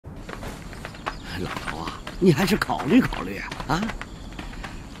老头啊，你还是考虑考虑啊！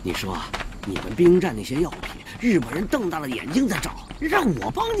你说，你们兵站那些药品，日本人瞪大了眼睛在找，让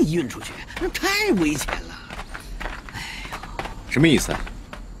我帮你运出去，那太危险了。哎呦，什么意思？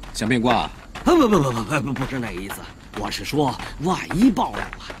想变卦？不是那意思。我是说，万一暴露了，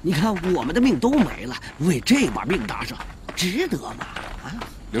你看我们的命都没了，为这把命搭上，值得吗？啊！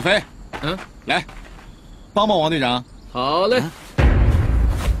刘飞，来，帮帮王队长。好嘞。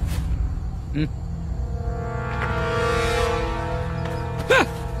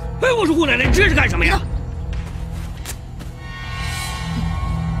哎，我说姑奶奶，这是干什么呀？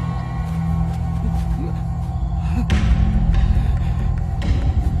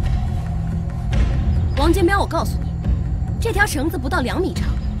王建彪，我告诉你，这条绳子不到2米长，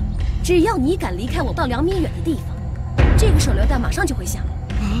只要你敢离开我到2米远的地方，这个手榴弹马上就会响。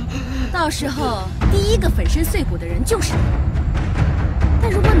到时候第一个粉身碎骨的人就是你。但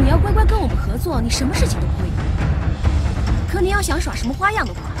如果你要乖乖跟我们合作，你什么事情都不会有。可你要想耍什么花样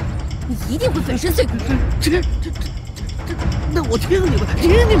的话，你一定会粉身碎骨。那我听你们还不听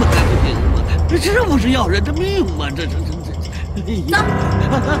吗？这不是要人的命吗？这。走。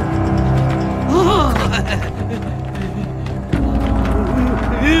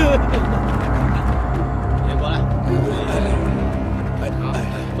别过来。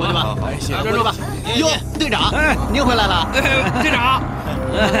过来吧，站住吧！哟，队长，您回来了。队长，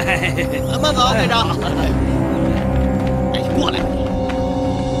慢走，队长。哎，过来。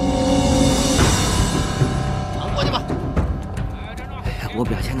过去吧。我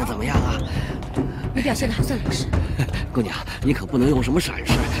表现的怎么样啊？你表现的还算老实。姑娘，你可不能有什么闪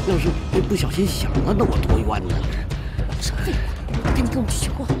失，要是不小心响了，那我多冤呢！少废话，赶紧跟我们去取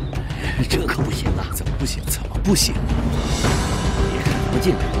货。这可不行啊！怎么不行？怎么不行？别看咱们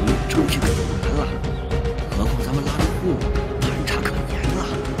进城程序可难了，何况咱们拉的货盘查可严了。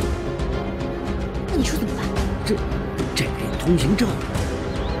那你说怎么办？这得有通行证。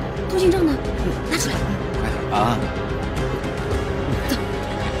通行证呢？拿出来。啊！走。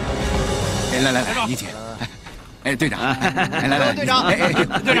来，一姐。哎，队长，来，队长，队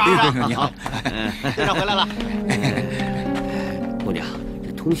长，你好，队长回来了。姑娘，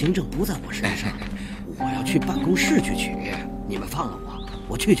这通行证不在我身上，我要去办公室去取。你们放了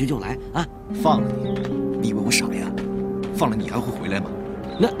我去就来啊！放了你？你以为我傻呀？放了你还会回来吗？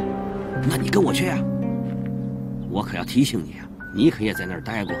那你跟我去啊！我可要提醒你啊，你可也在那儿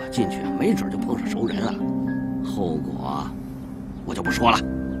待过，进去没准就碰上熟人了，后果我就不说了。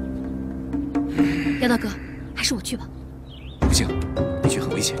姚大哥。还是我去吧。不行，你去很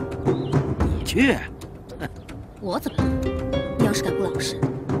危险。你去？我怎么了？你要是敢不老实，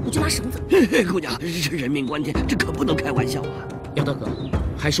我就拿绳子。姑娘，这人命关天，这可不能开玩笑啊！姚大哥，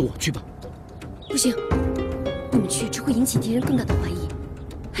还是我去吧。不行，你们去只会引起敌人更大的怀疑。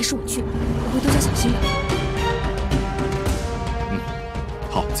还是我去吧，我会多加小心的。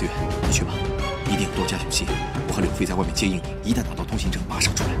好，子远，你去吧，一定要多加小心。我和柳飞在外面接应你，一旦拿到通行证，马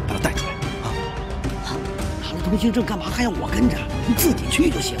上出来把他带出来。通行证干嘛还要我跟着？你自己去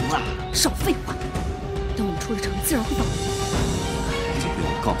就行了。少废话！等我们出了城，自然会放你。这边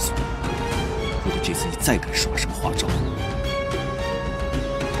我告诉你，如果这次你再敢耍什么花招，可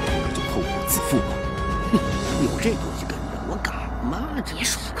就后果自负吧。有这东西跟着，我敢吗？别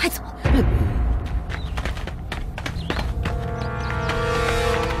说了，快走！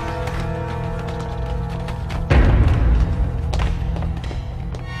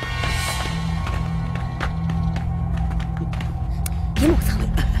别磨蹭。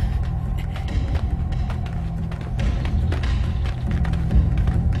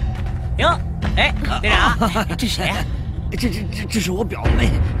哟，哎，队长，这是谁呀？这是我表妹。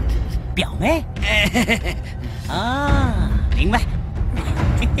表妹？哎，啊，明白。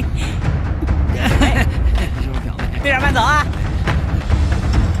哎，这是我表妹。队长慢走啊！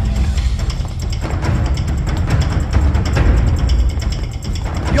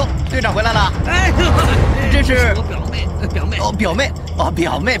哟，队长回来了。哎，这是我表妹。哦，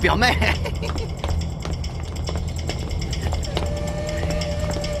表妹。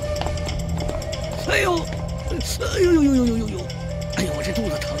哎呦，哎呦，我这肚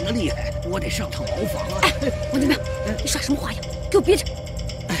子疼得厉害，我得上趟茅房啊！哎，王建彪，你耍什么花样？给我憋着！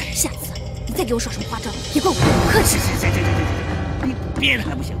哎，下次你再给我耍什么花招，别怪我不客气。你憋着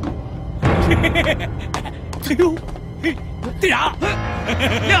还不行吗？哎呦，队长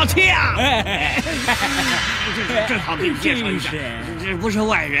，67啊！正好给你介绍一下，这不是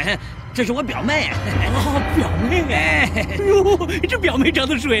外人，这是我表妹。哦，表妹。哎呦，这表妹长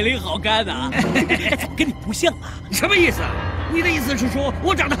得水灵好看呐，怎么跟你不像啊？什么意思？你的意思是说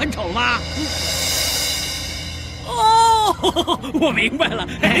我长得很丑吗？哦。哦，我明白了，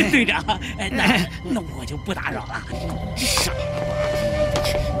队长，那我就不打扰了。傻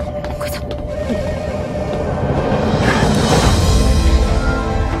快走！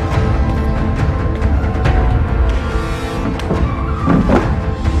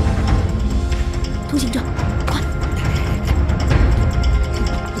通行证，快！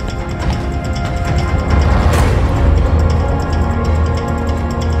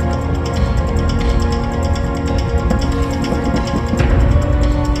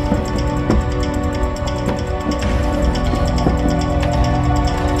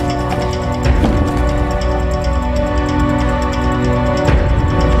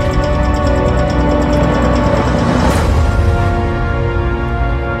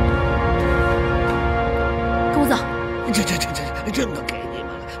证都给你们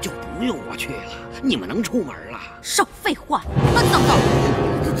了，就不用我去了。你们能出门了？少废话，快走！走。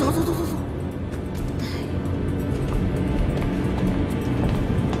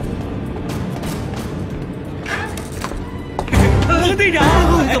队长，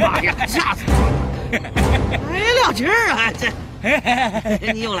干嘛呀？吓死我了！哎，撂劲儿啊！这，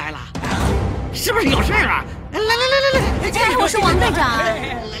你又来了，是不是有事啊？来，我是王队长，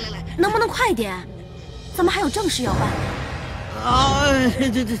能不能快点？咱们还有正事要办。啊，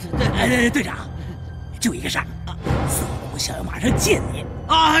对，队长，就一个事儿，色虎想要马上见你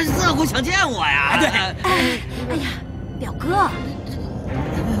啊！色虎想见我呀？对。哎呀，表哥。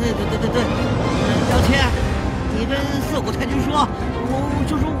对，小千，你跟色虎太君说，我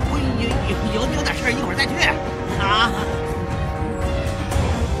就说我有点事儿，一会儿再去啊。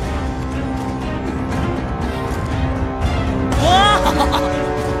哇，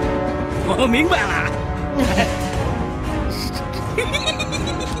我明白了。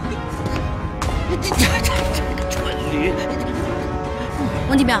这个蠢驴！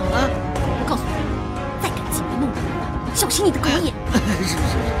王金彪啊，我告诉你，再敢进来弄我，小心你的狗眼！是，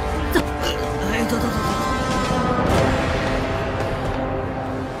走。走。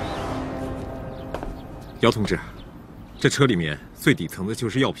姚同志，这车里面最底层的就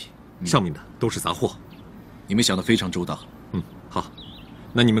是药品，上面的都是杂货。你们想得非常周到。好，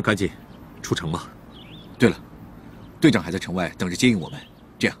那你们赶紧出城吧。对了，队长还在城外等着接应我们。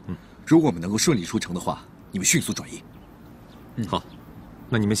这样，如果我们能够顺利出城的话，你们迅速转移。好，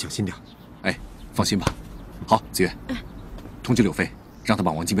那你们小心点。哎，放心吧。好，子越，通知柳飞，让他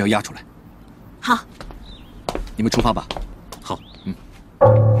把王金彪押出来。好，你们出发吧。好，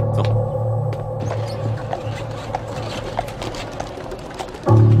走。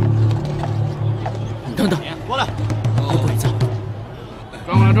等等，过来，有鬼子！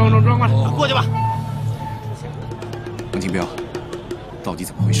装过来，过去吧。王金彪，到底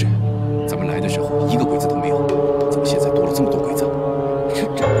怎么回事？咱们来的时候一个鬼子都没有，怎么现在多了这么多鬼子？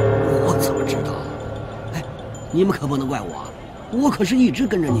这我怎么知道？哎，你们可不能怪我可是一直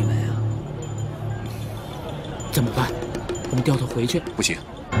跟着你们呀。怎么办？我们掉头回去？不行，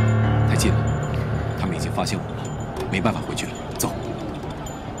太近了，他们已经发现我们了，没办法回去了。走。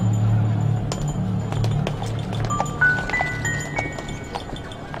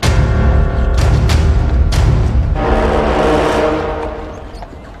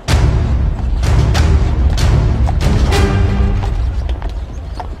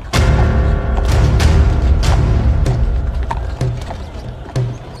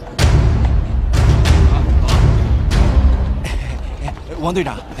王队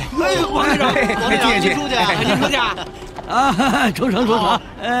长，王队长，您出去啊！您出去啊！啊，出城，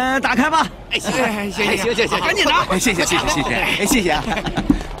打开吧！哎，行，赶紧的！谢谢啊！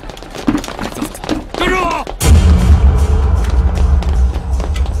走，站住！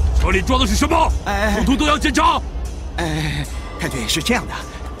车里装的是什么？统统都要检查！太君是这样的，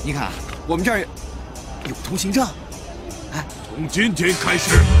你看我们这儿有通行证。从今天开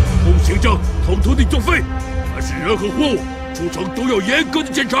始，通行证统统得作废，凡是人和货物出城都要严格的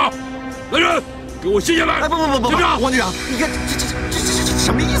检查。来人，给我卸下来！不，检查！王队长，你看这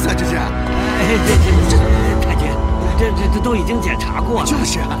什么意思啊？这是？这太君，这都已经检查过了。就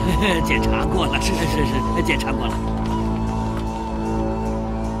是啊，检查过了，是，检查过了。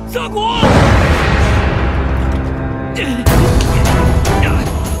色虎！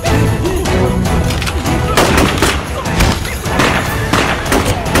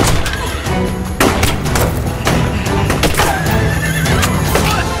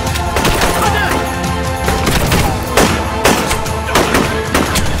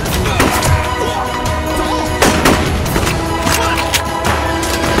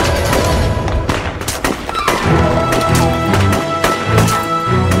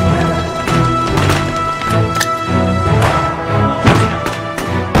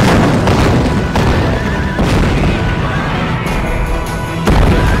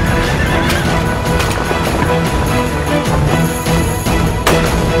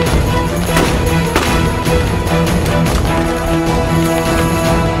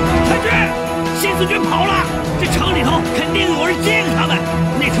们，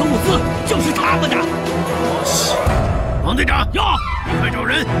那车物资就是他们的。王队长，要你快找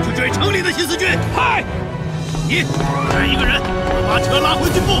人去追城里的新四军。嗨，你带一个人把车拉回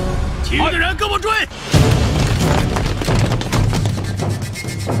军部，其余的人跟我追。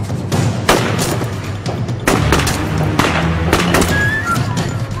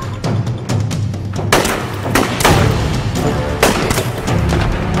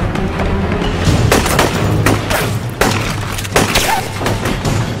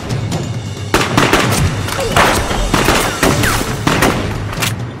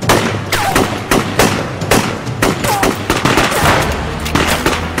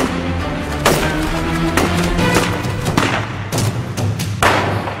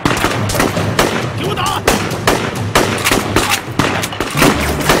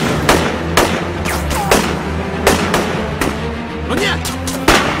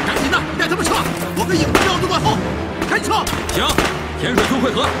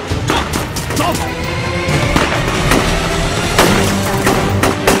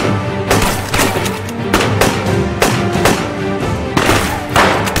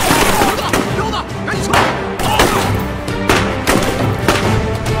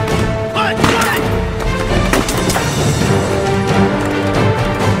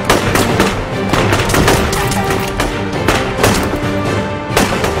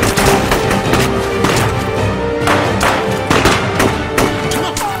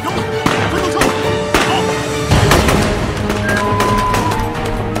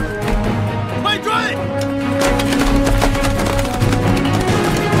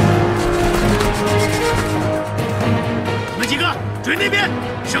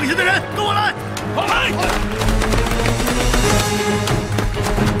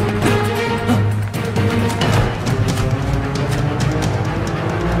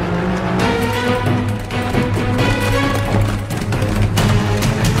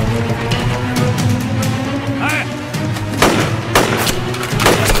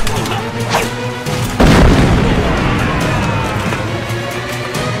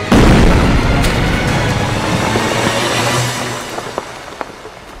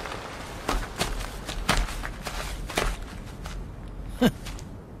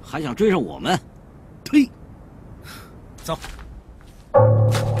还想追上我们？呸！走。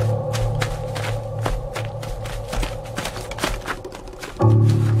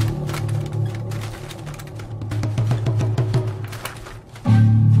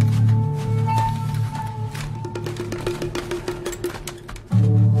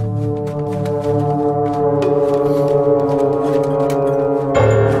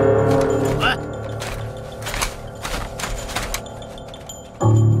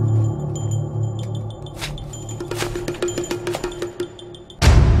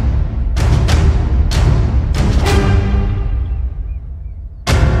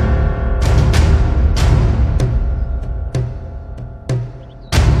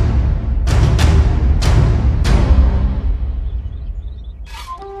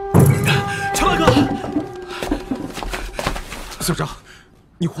校长，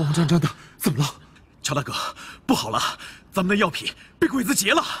你慌慌张张的，怎么了？乔大哥，不好了，咱们的药品被鬼子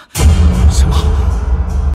劫了！什么？